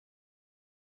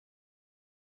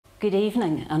Good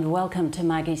evening and welcome to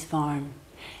Magysfarm.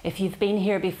 If you've been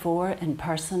here before in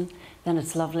person, then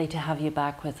it's lovely to have you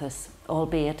back with us,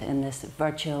 albeit in this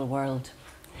virtual world.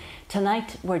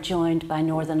 Tonight we're joined by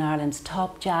Northern Ireland's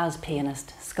top jazz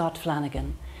pianist, Scott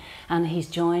Flanigan, and he's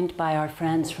joined by our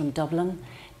friends from Dublin,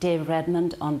 Dave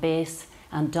Redmond on bass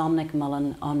and Dominic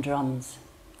Mullan on drums.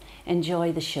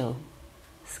 Enjoy the show.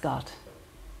 Scott.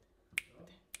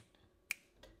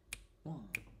 1,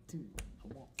 2,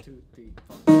 1, 2, 3,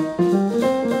 4.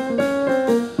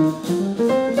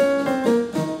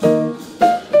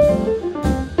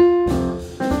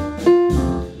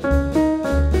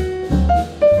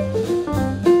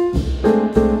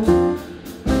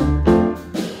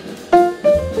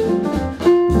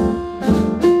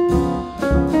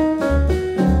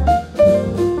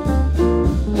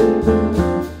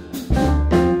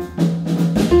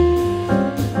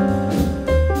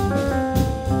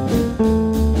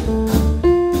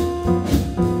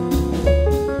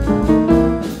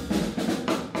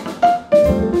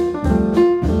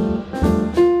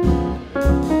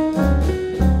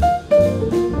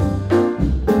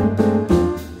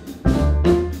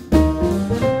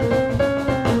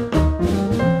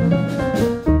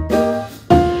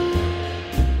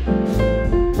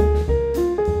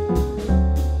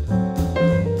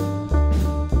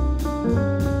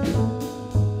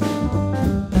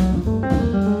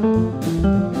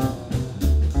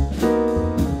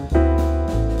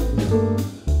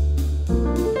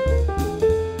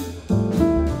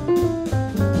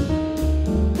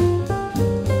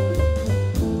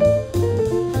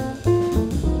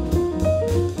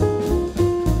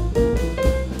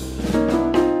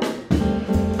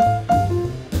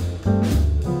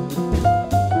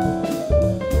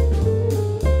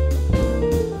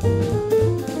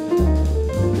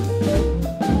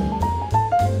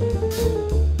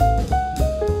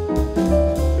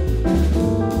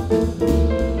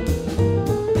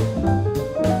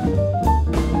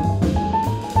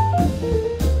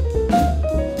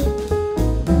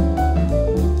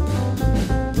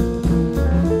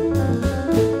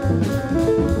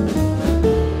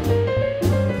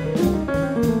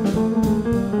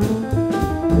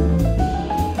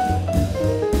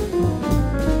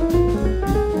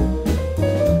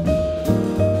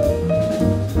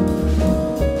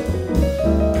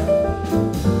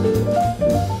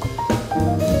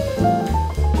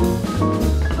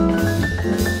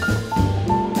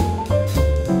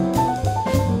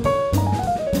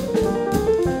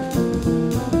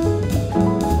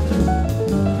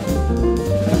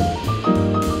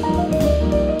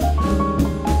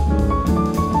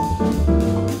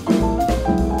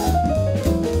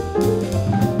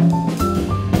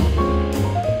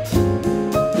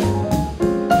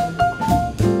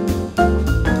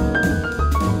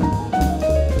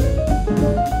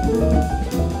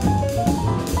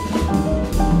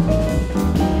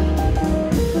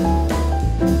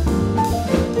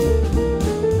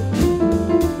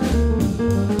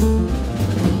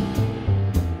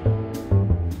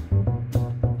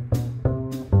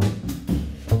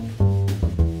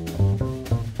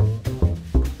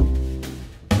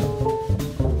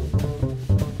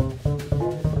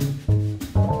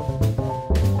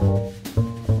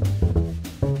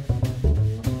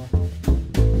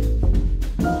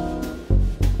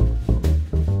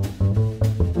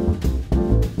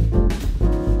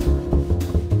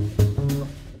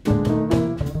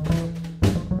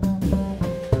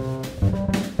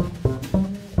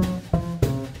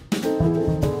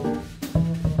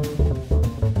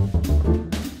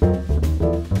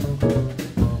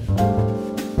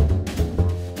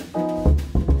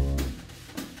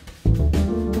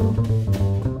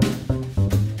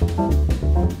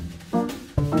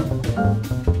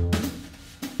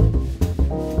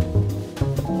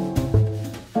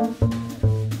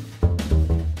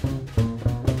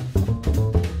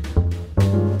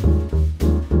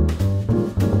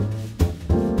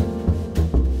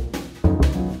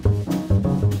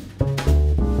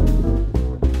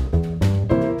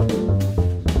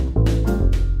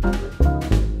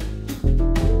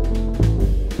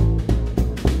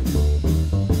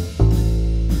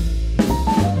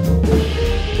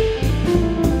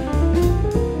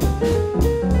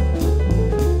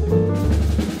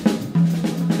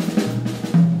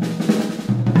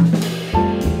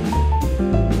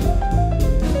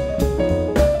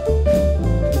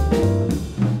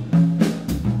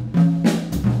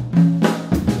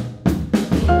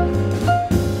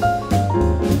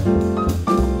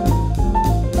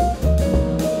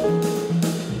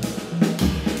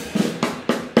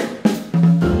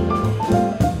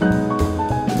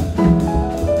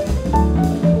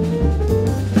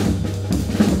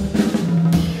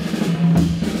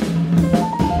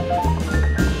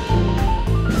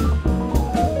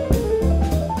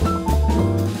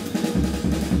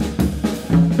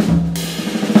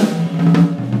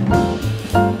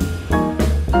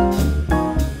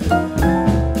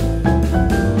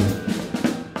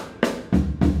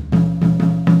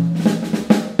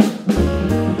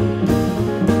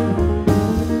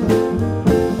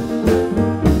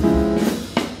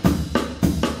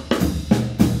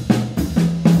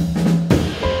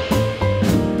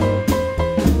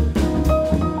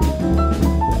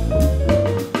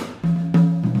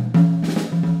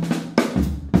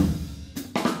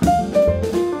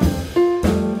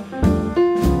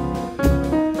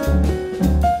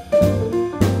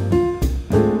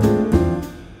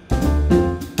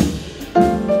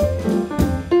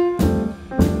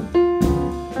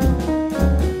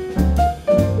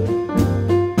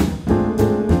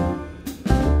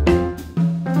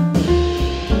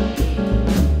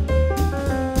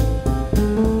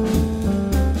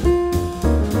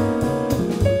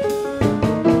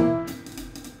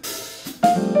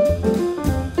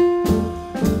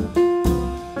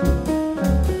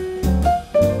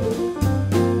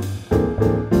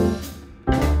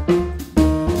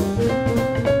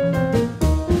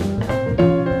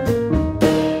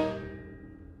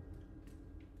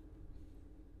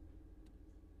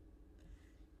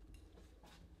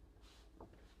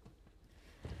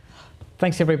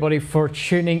 Thanks everybody for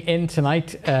tuning in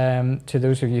tonight. To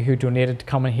those of you who donated to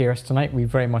come and hear us tonight, we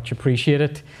very much appreciate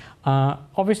it.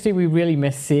 Obviously we really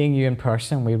miss seeing you in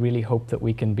person. We really hope that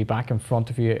we can be back in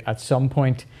front of you at some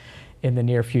point in the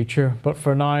near future. But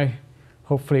for now,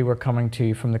 hopefully we're coming to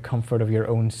you from the comfort of your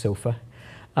own sofa.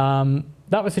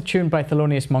 That was a tune by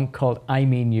Thelonious Monk called I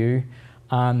Mean You,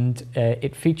 and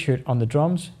it featured on the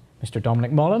drums Mr.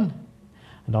 Dominic Mullan,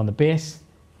 and on the bass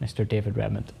Mr. David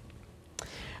Redmond.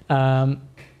 I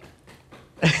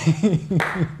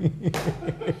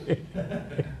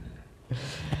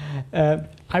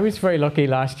was very lucky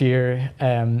last year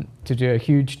to do a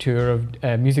huge tour of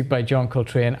music by John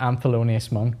Coltrane and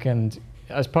Thelonious Monk, and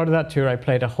as part of that tour I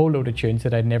played a whole load of tunes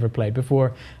that I'd never played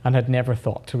before and had never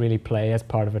thought to really play as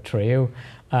part of a trio.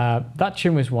 That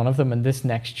tune was one of them, and this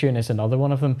next tune is another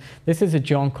one of them. This is a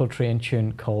John Coltrane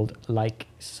tune called Like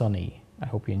Sonny. I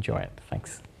hope you enjoy it.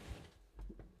 Thanks.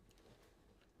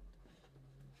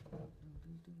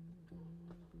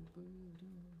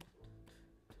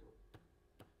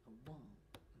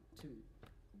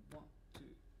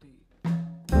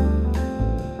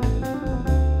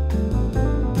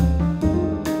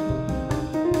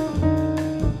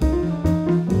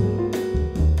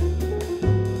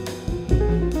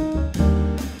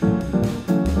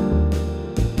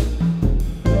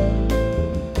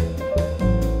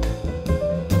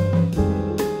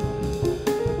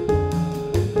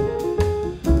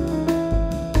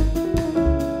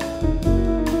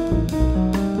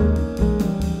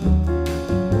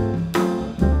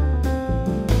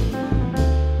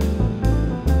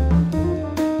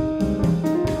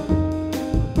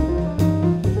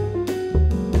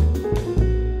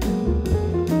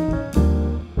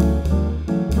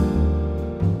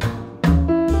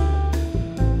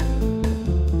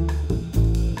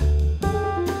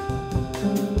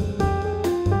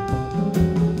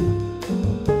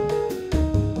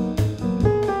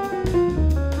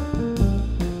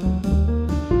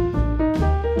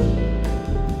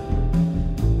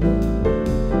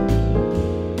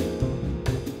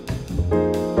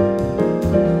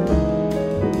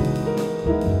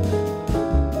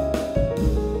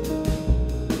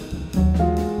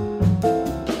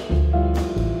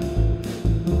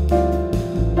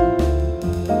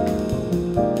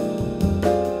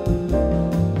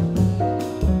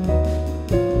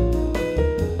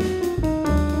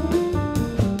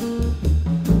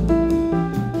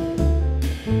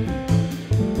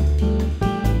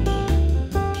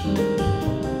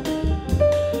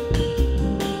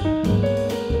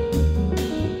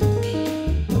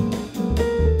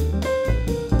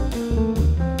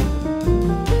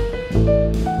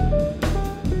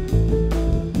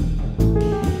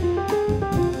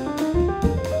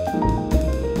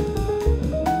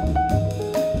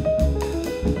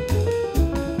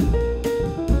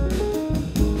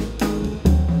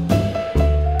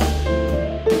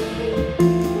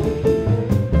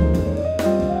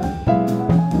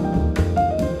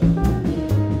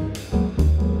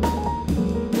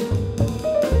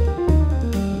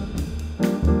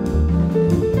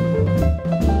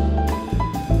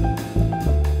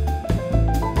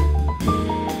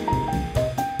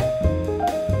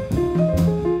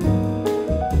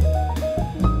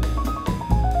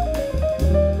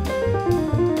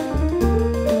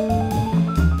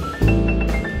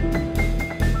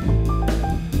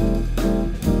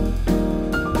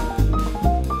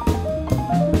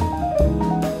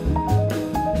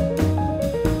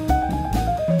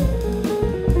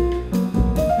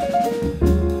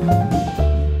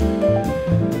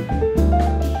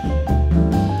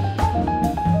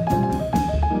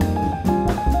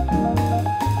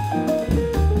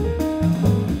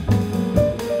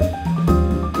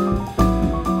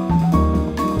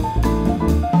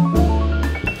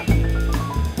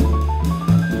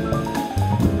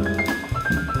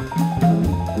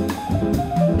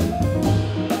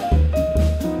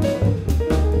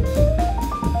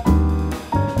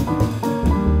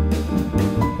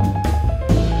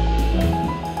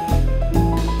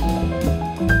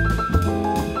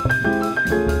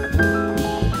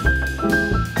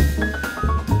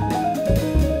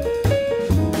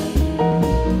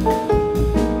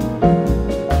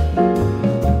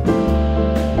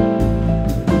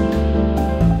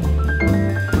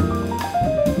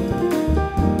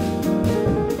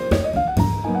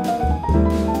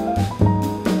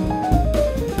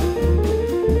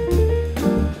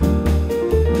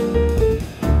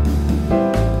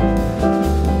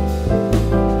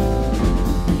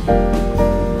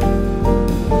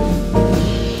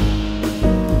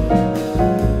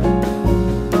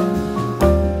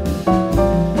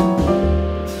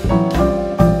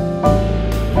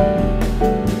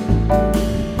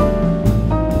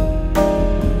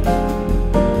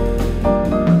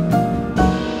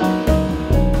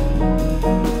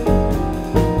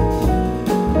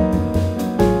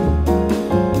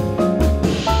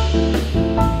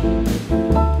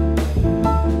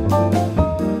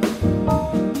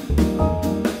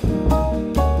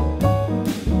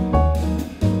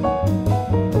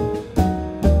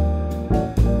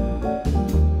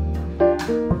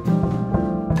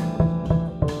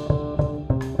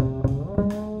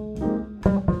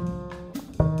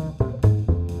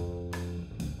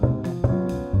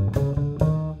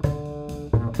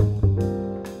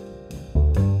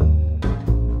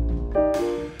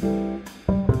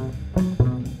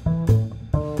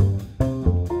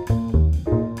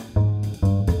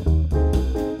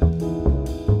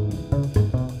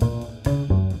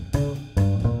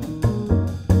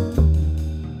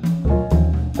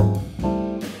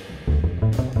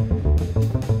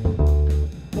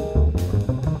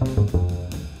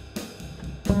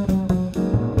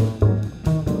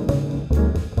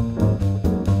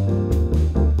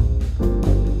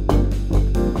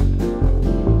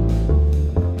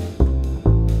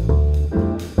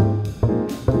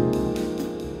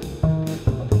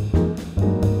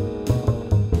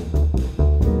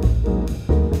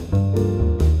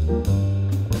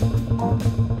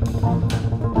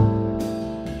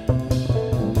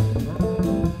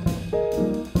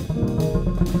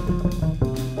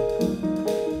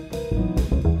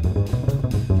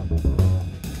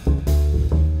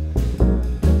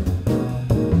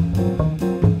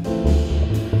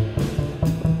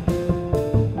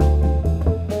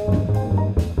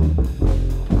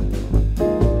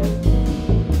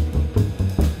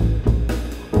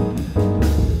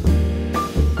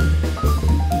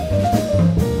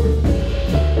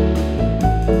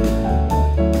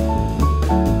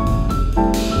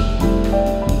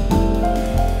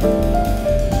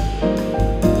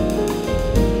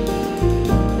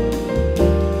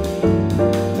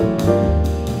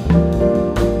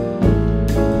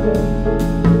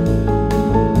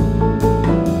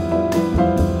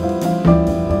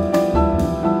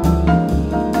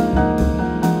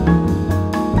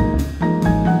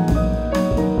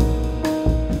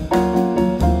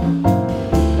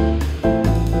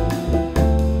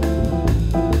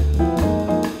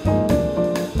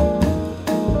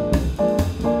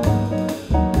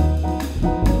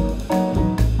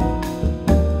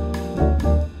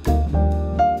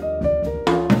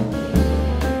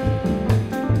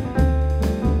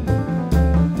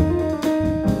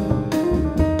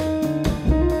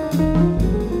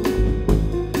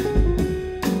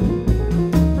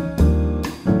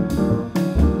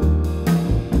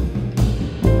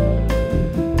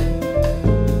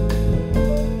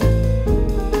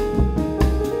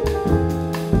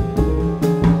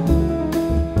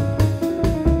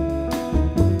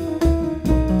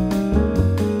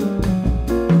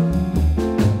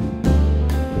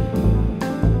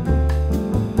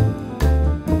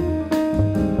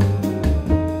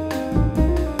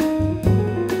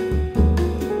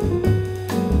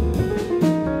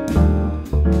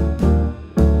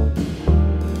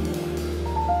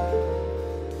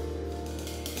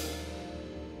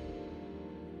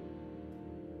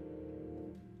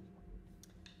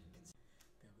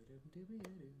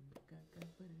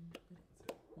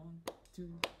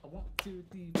 1, 2,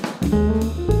 3.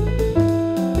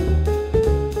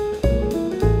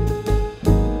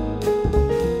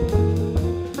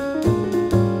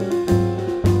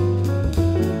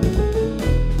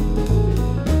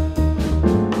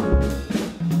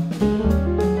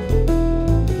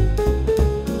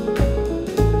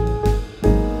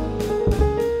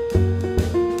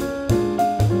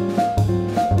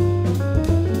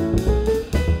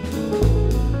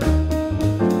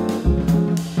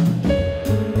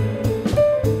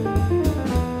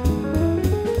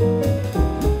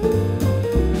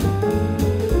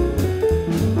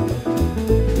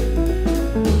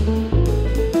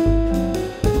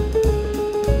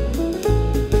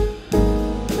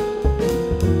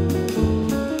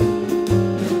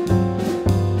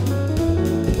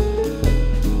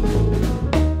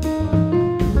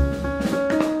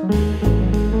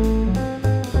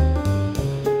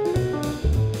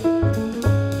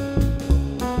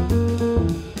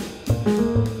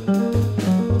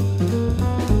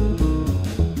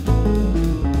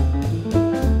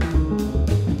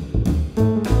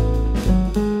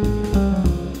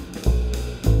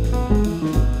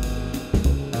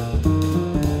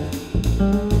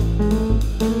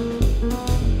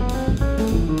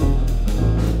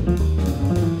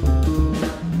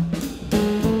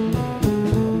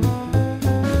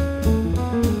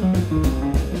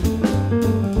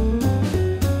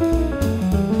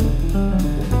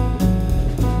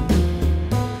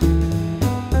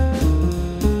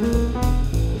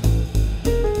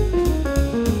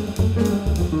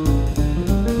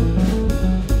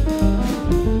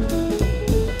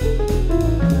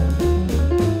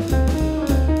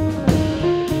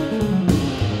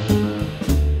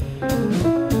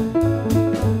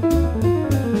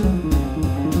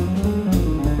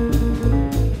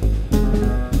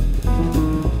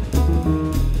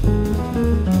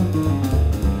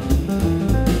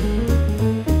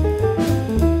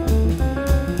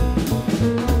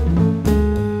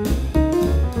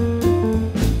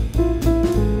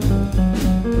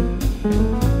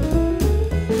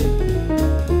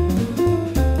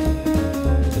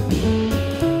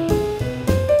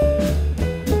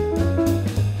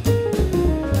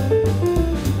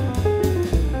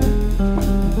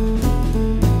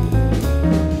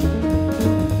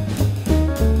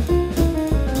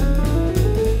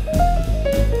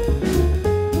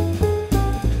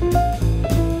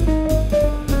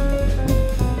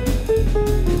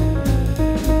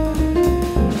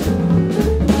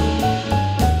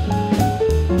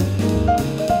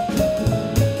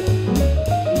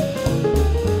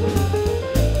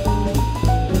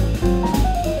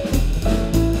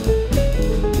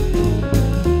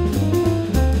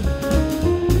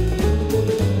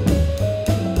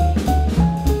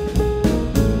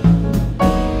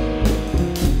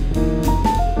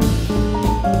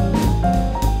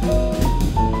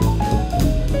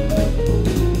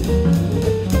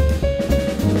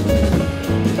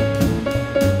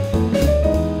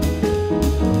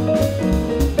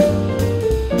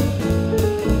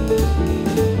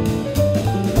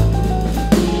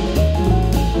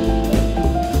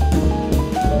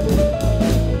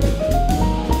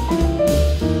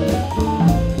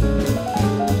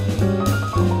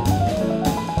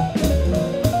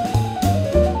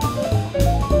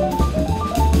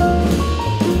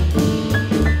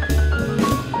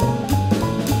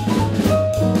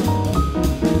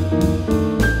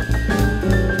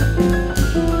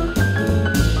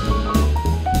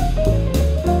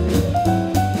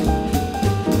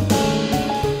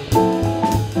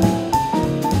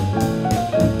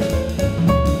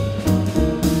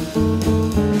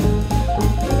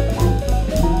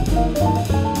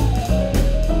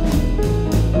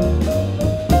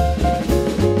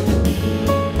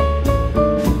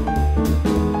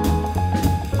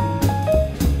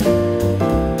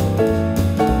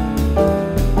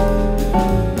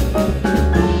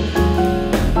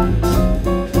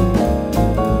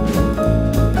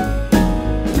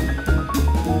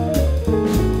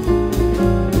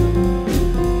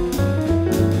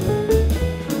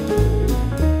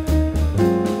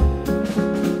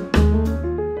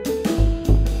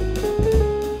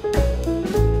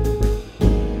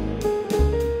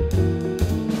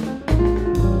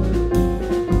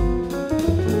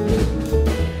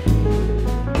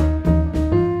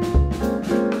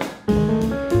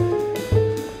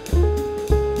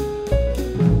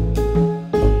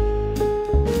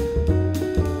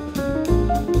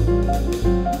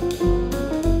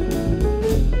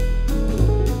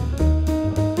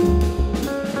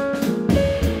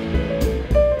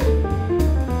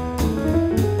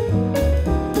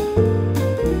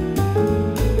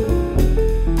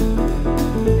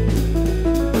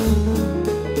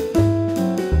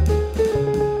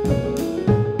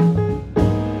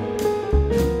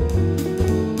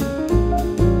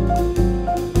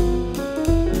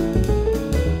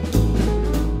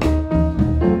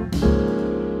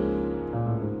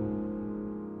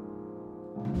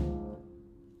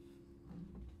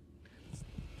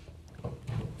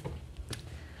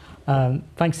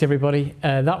 Thanks everybody.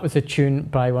 That was a tune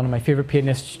by one of my favourite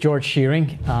pianists, George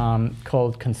Shearing,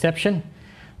 called Conception,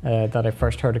 that I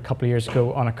first heard a couple of years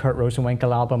ago on a Kurt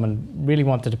Rosenwinkel album, and really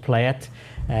wanted to play it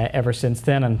ever since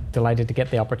then, and delighted to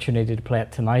get the opportunity to play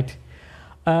it tonight.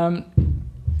 To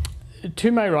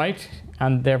my right,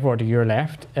 and therefore to your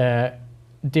left,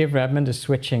 Dave Redmond is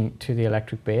switching to the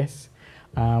electric bass.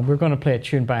 We're going to play a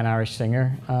tune by an Irish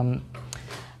singer. On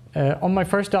my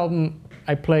first album,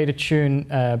 I played a tune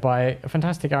by a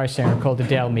fantastic Irish singer called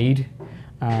Adele Mead,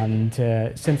 and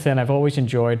since then I've always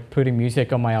enjoyed putting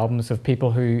music on my albums of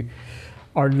people who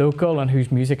are local and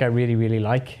whose music I really, really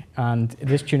like, and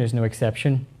this tune is no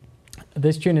exception.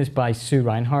 This tune is by Sue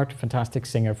Rynhart, a fantastic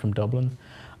singer from Dublin.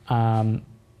 And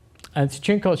it's a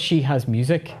tune called She Has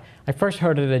Music. I first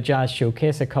heard it at a jazz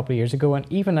showcase a couple of years ago, and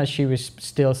even as she was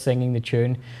still singing the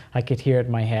tune, I could hear it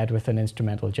in my head with an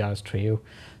instrumental jazz trio.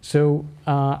 So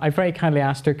I very kindly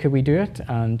asked her, could we do it?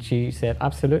 And she said,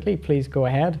 absolutely, please go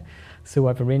ahead. So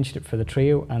I've arranged it for the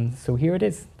trio, and so here it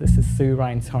is. This is Sue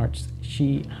Rynhart's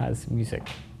She Has Music.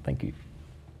 Thank you.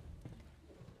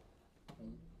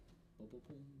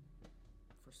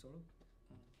 First solo.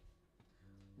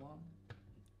 1,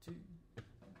 2,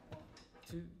 1,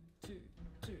 2, 2,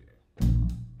 2.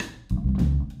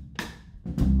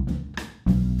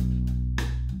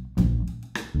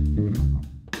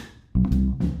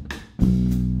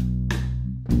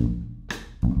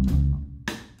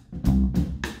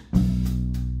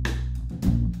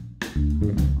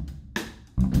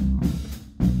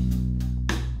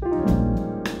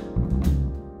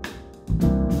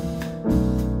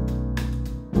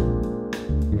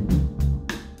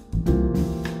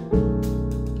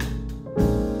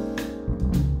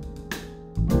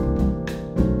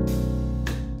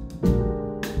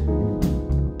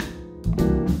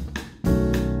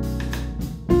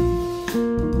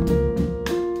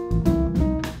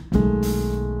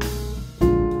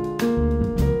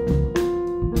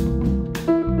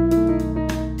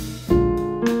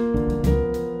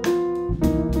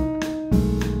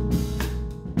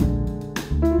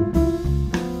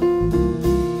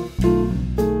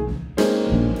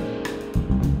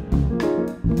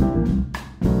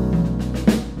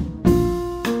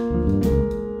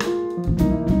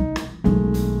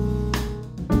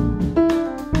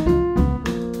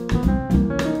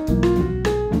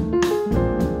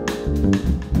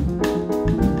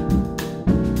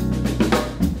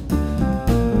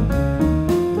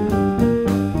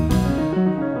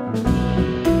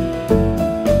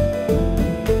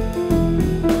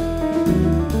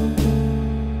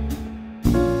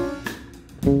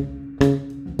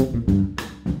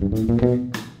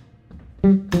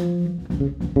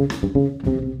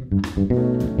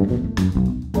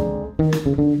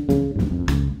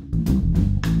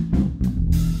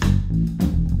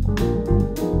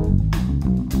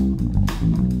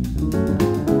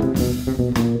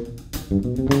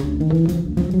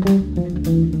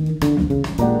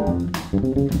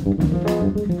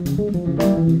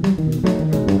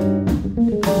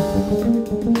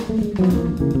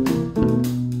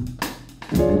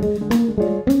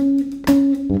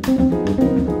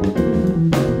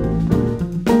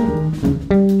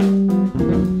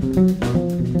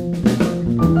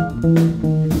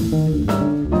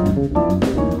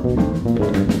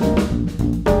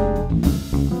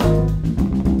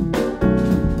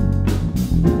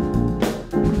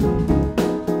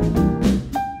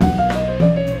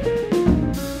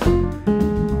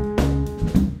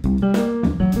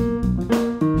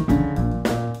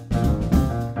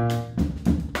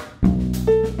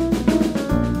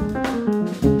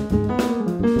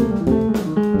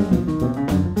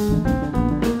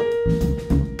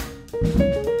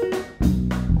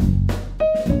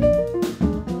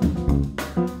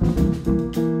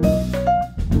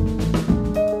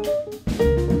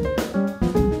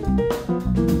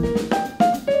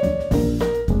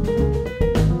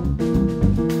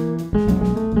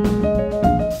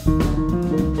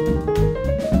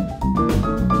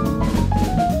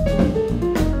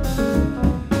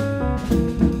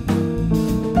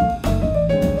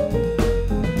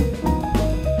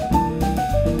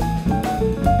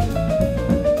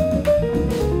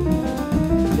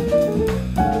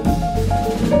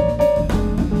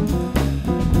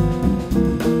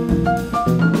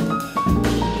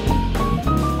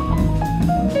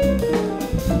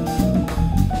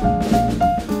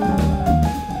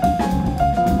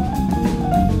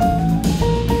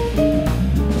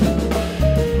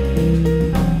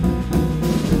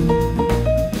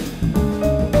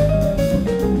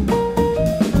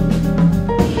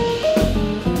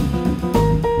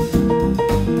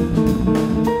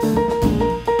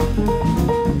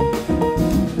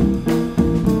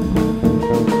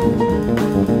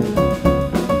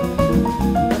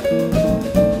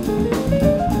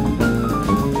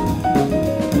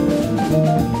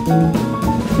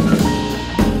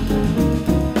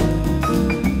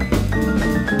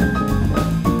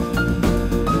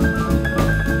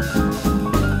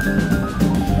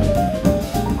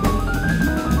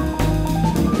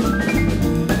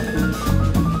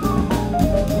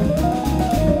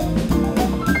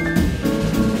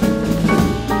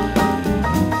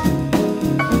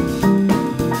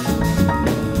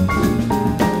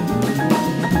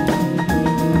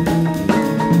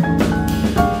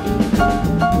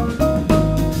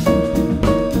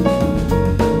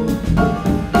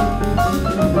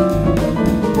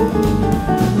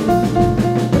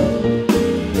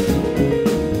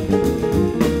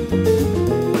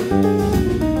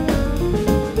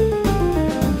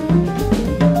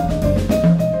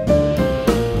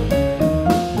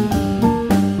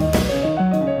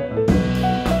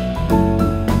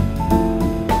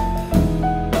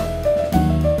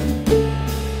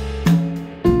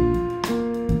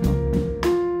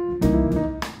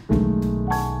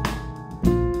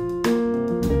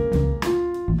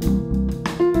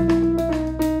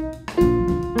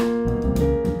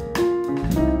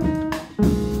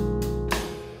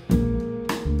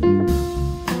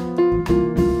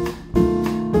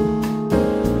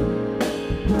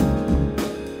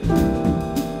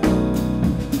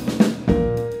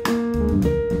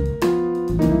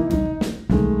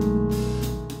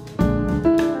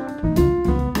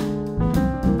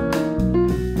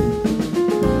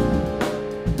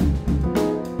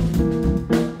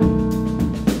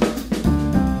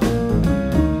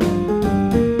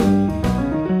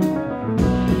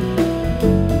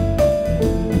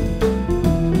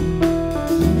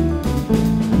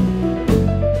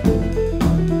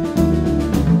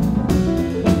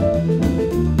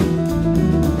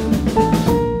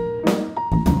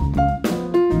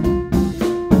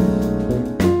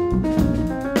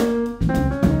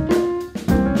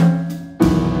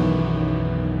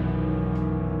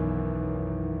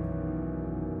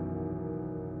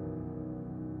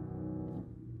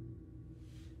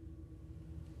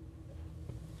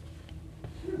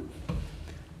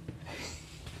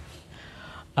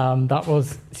 That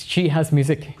was She Has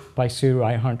Music by Sue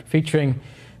Rynhart, featuring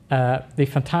the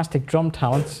fantastic drum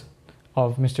talents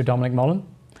of Mr. Dominic Mullan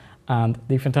and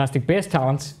the fantastic bass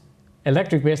talents,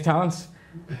 electric bass talents,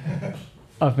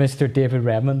 of Mr. David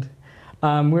Redmond.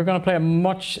 We're going to play a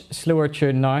much slower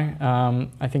tune now.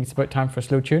 I think it's about time for a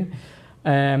slow tune.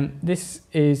 This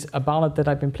is a ballad that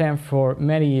I've been playing for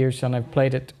many years, and I've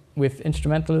played it with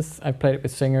instrumentalists, I've played it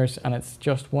with singers, and it's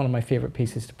just one of my favourite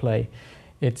pieces to play.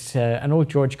 It's an old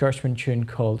George Gershwin tune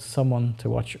called Someone to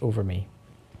Watch Over Me.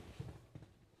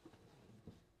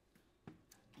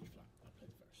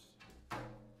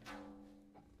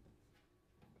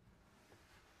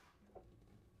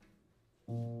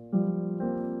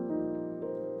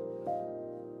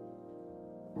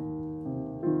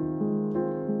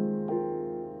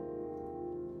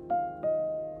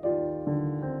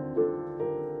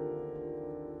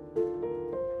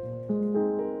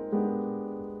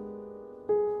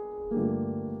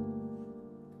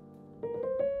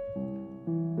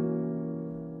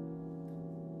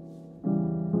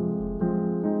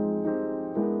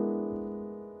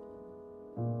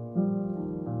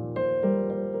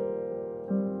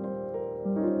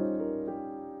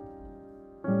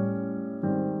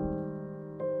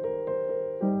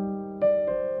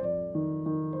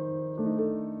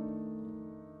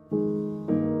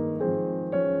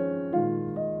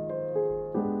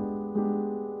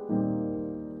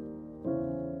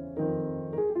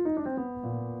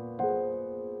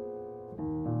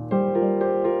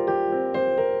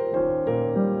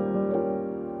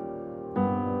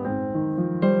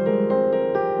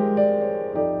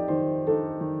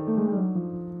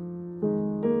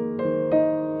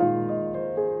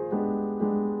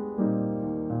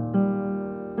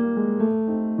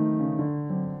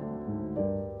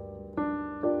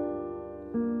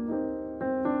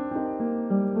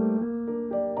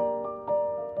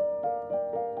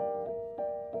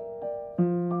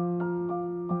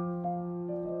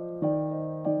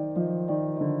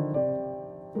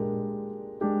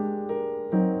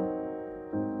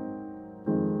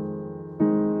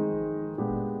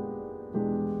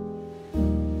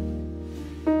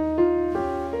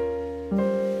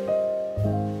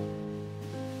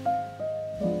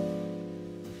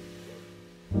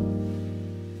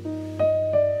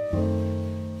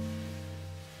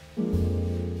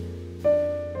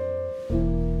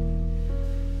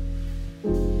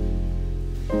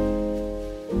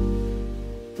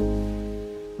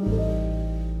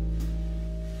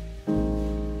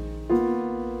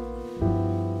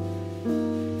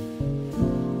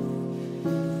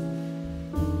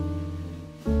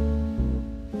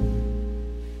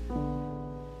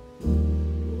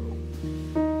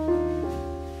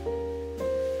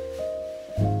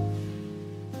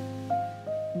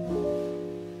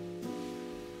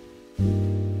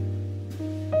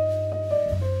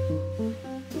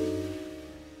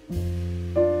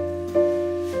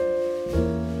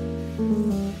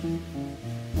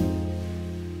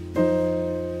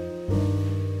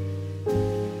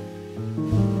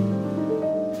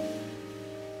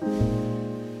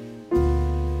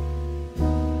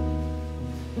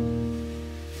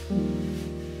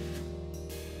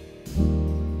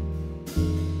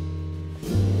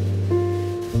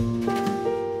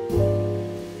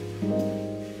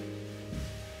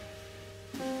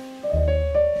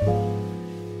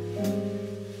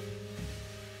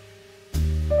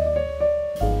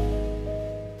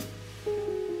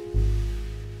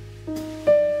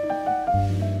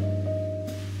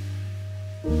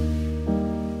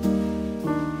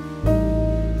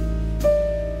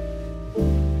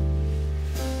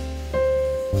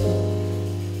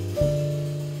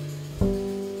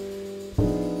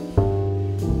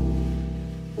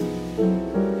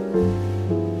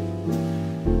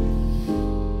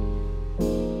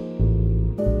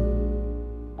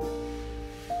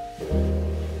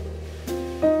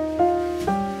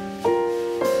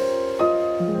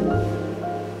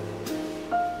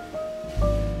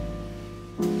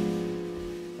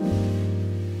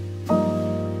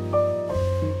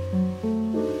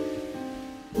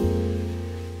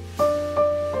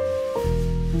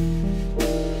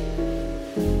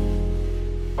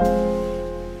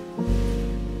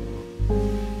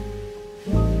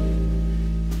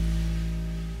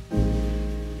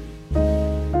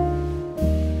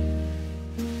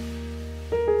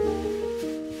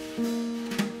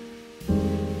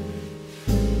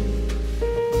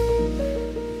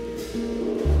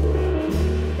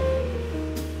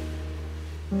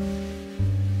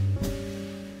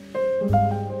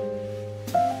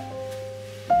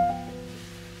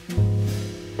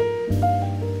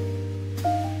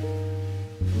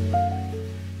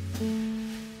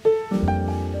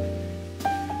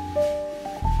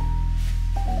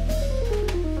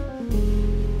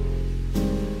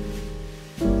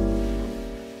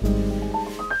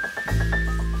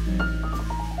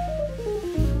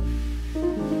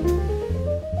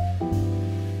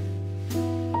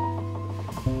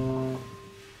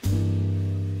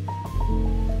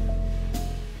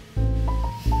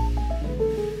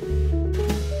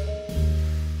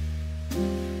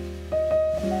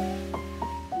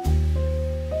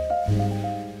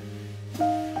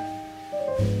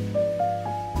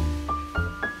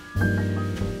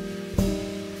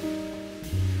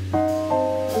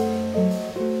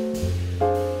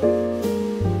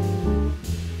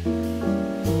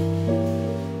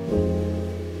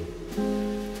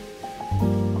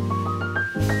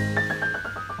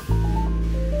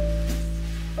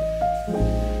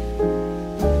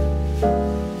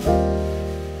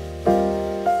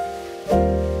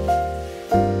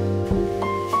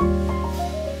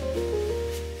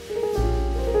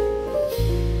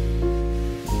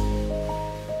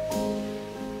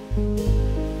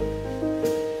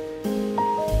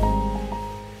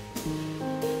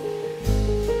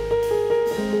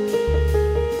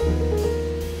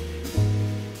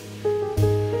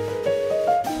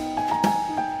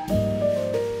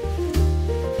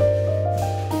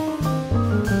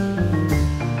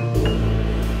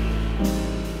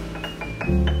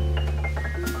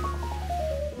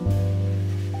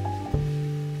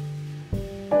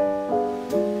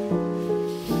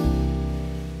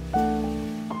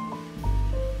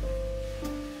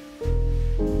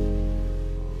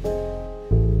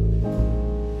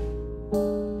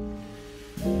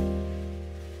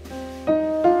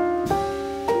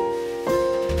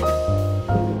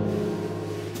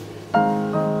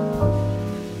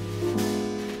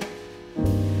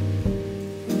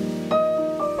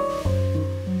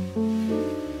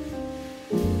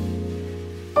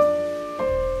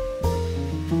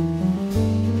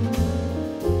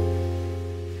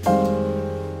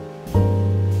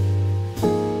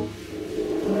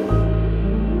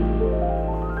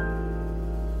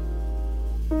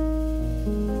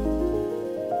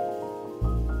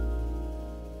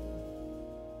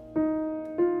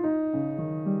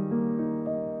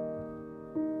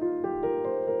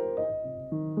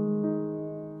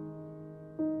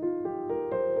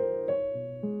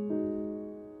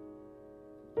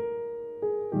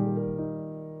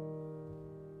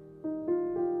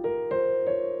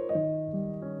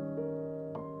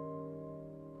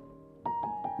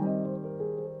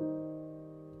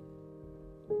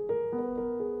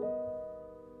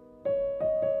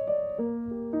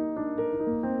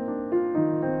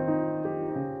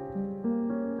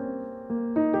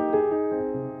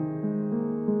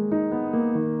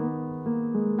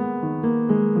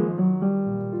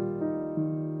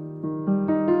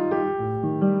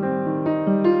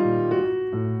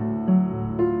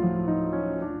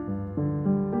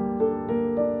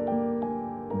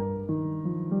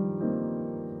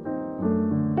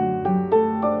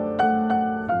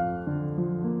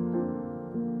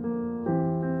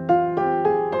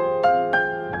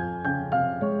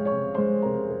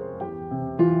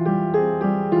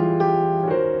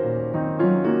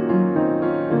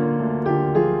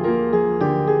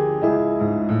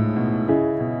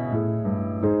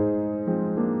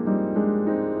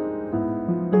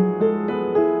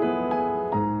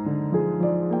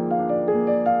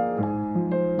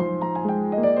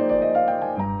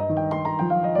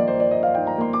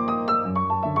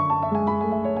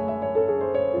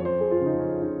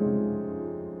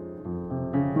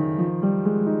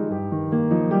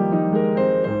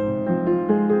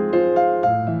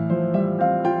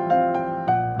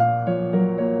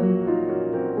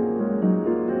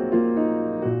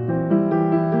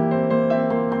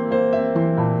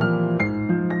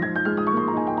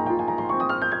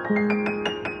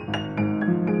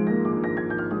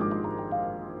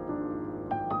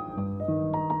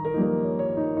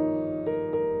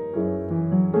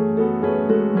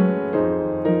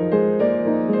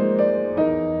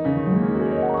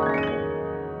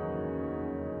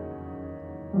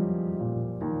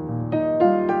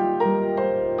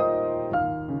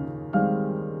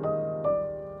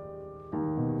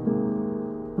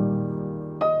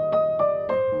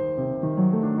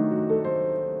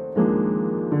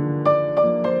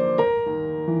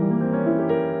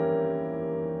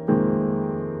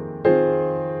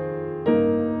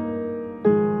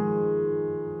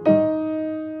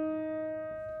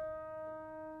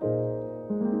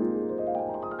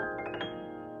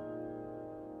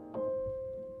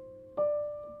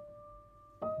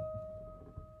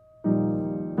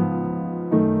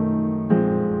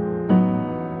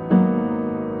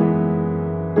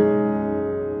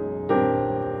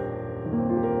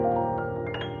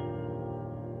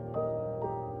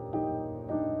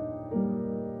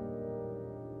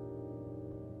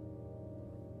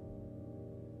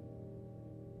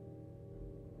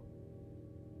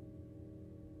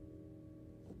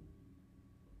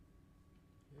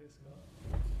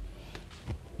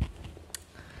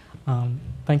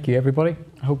 Thank you, everybody.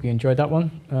 I hope you enjoyed that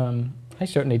one. I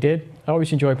certainly did. I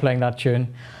always enjoy playing that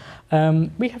tune.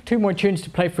 We have 2 more tunes to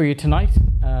play for you tonight,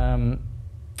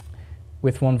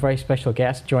 with one very special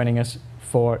guest joining us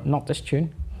for not this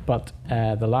tune, but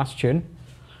the last tune.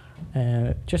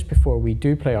 Just before we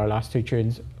do play our last 2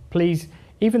 tunes, please,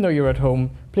 even though you're at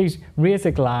home, please raise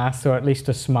a glass or at least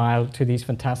a smile to these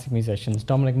fantastic musicians.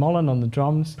 Dominic Mullan on the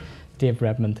drums, Dave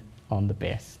Redmond on the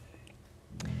bass.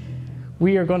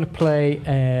 We are going to play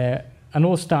an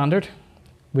old standard,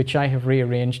 which I have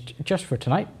rearranged just for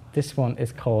tonight. This one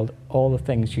is called All the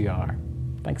Things You Are.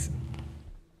 Thanks.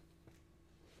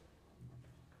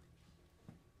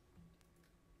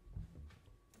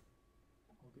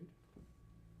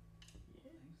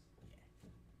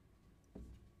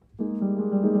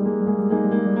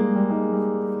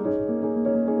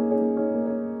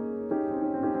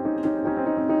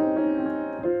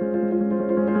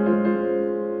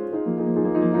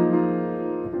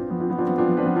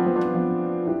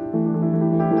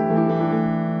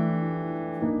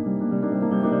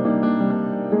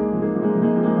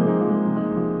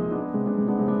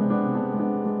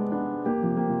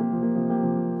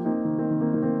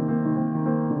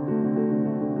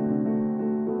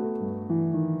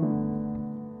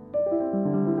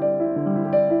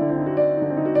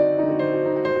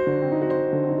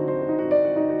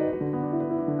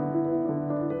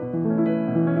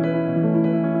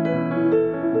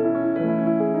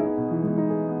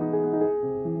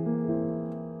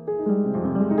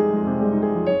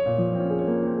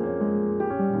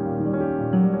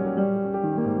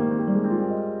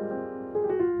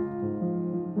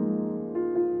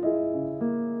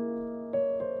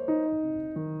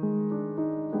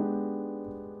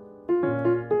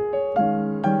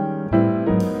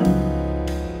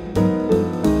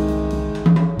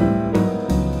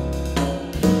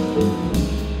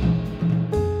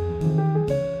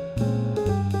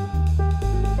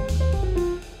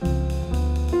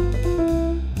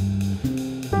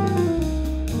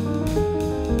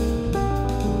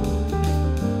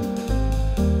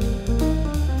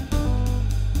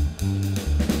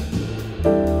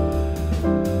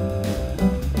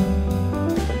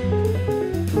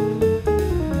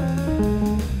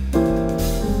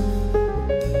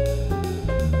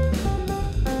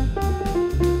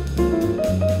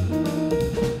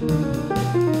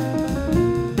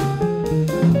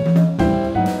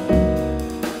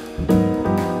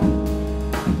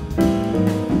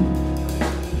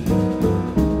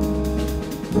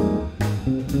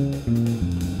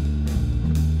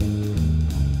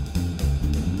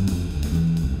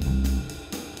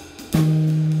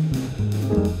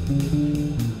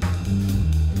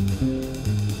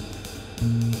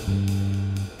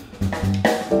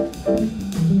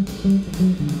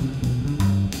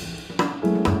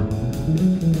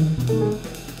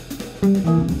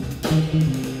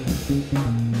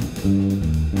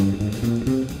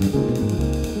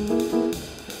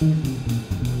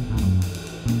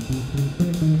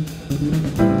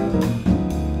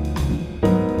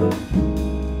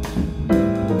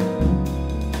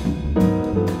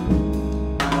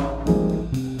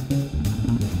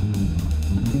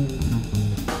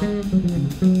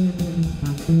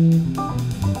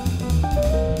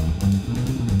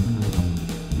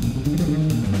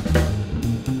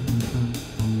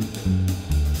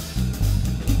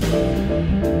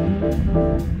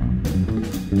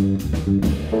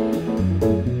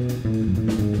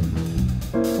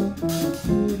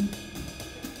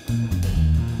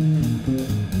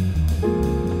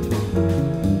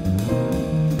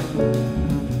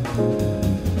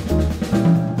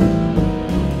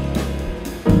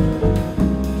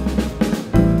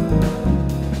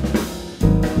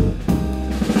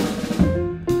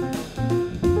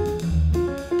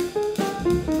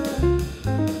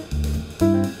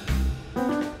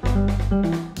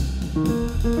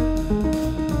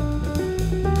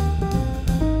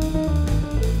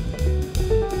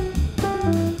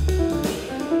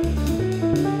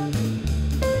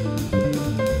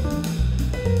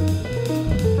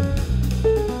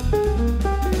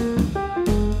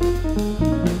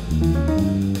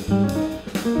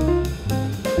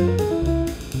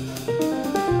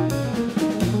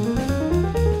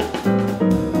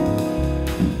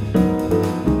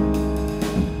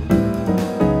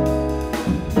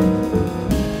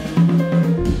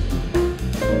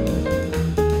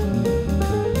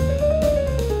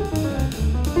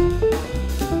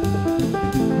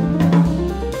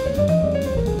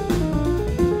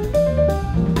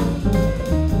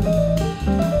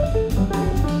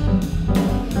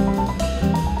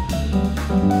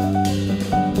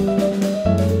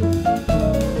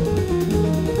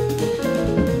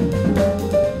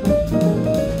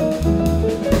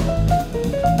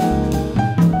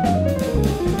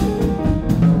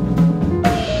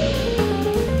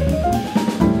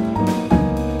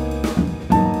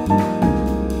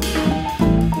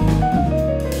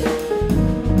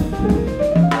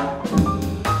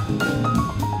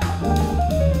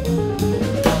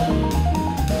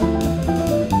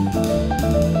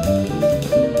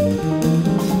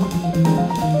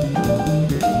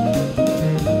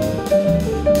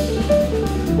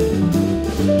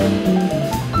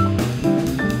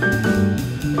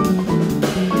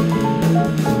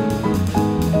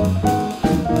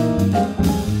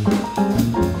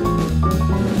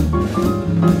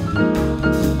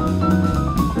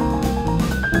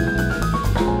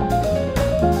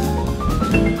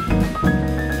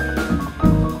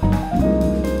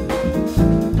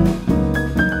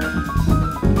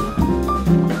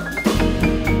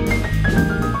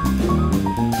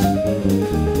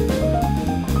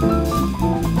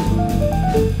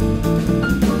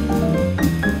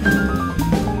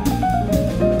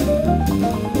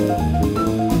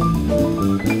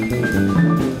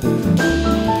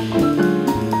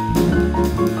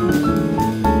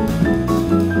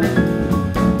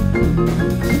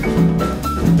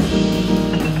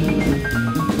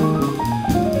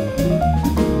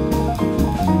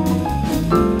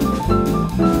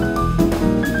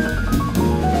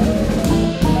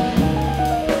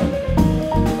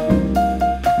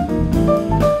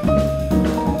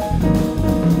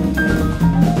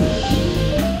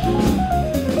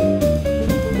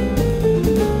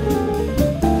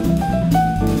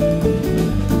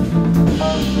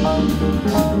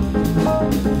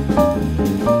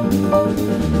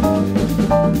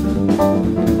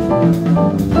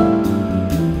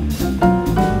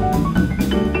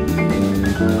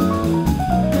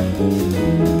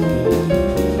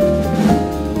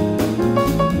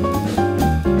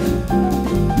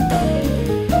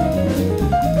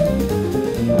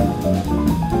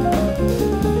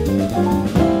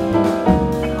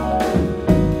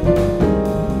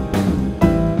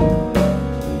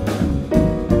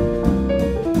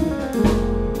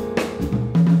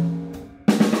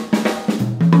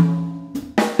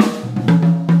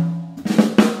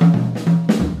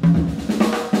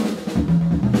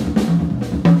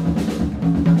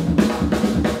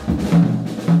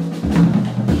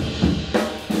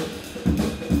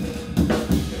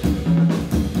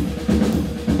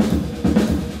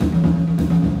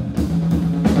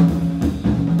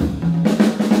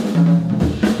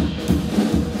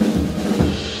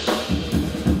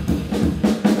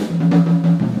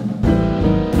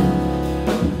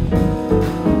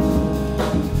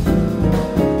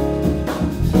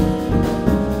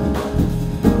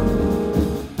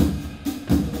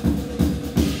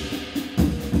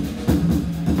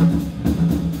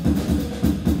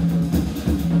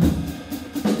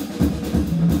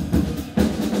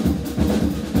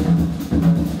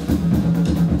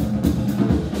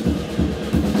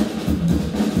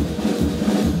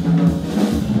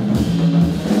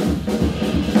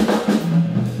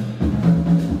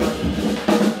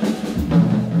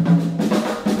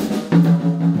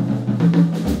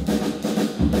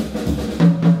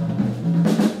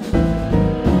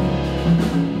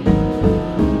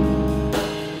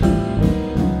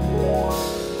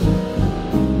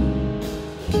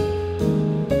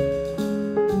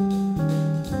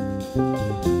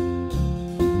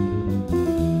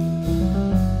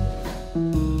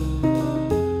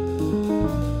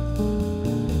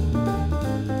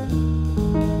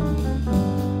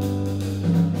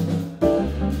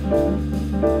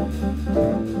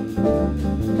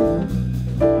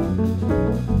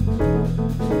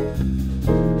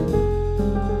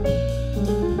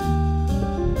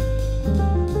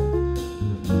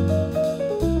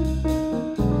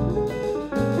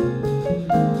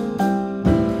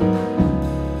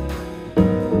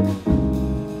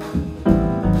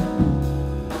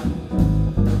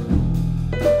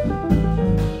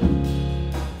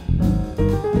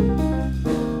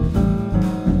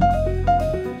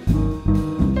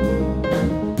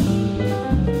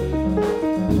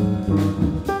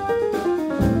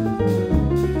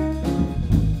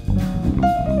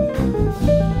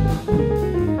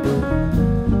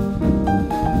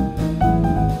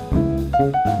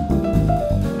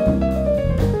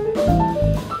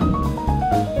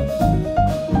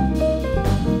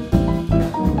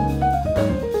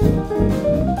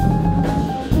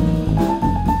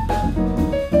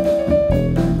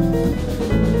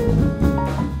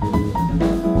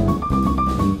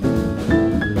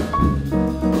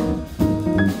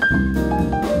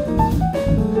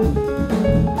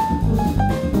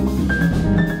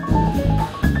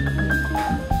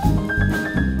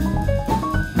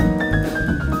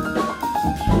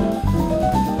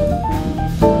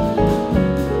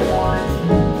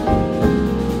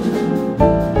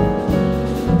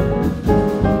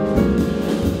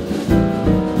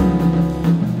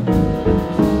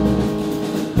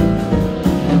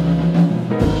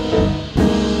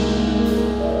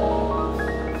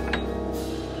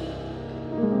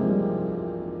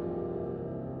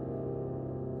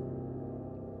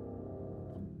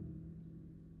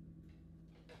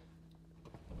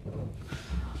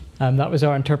 That was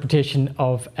our interpretation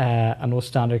of an old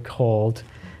standard called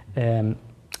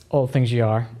All Things You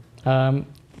Are.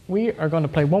 We are going to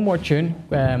play one more tune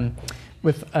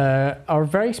with our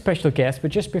very special guest,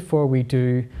 but just before we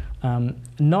do,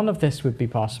 none of this would be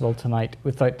possible tonight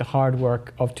without the hard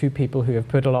work of two people who have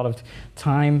put a lot of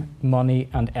time, money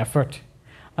and effort.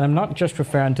 And I'm not just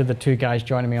referring to the two guys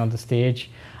joining me on the stage.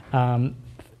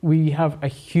 We have a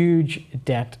huge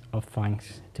debt of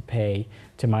thanks to pay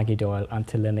to Magy Doyle and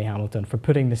to Linley Hamilton for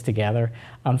putting this together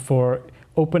and for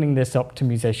opening this up to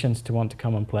musicians to want to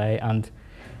come and play. And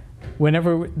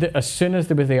as soon as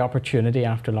there was the opportunity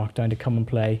after lockdown to come and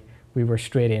play, we were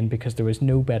straight in because there was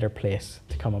no better place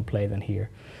to come and play than here.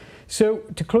 So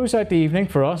to close out the evening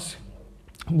for us,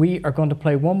 we are going to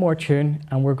play one more tune,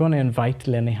 and we're going to invite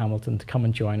Linley Hamilton to come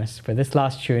and join us for this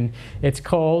last tune. It's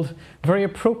called, very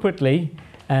appropriately,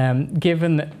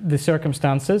 given the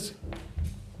circumstances,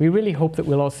 we really hope that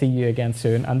we'll all see you again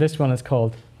soon, and this one is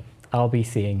called I'll Be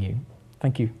Seeing You.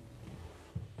 Thank you.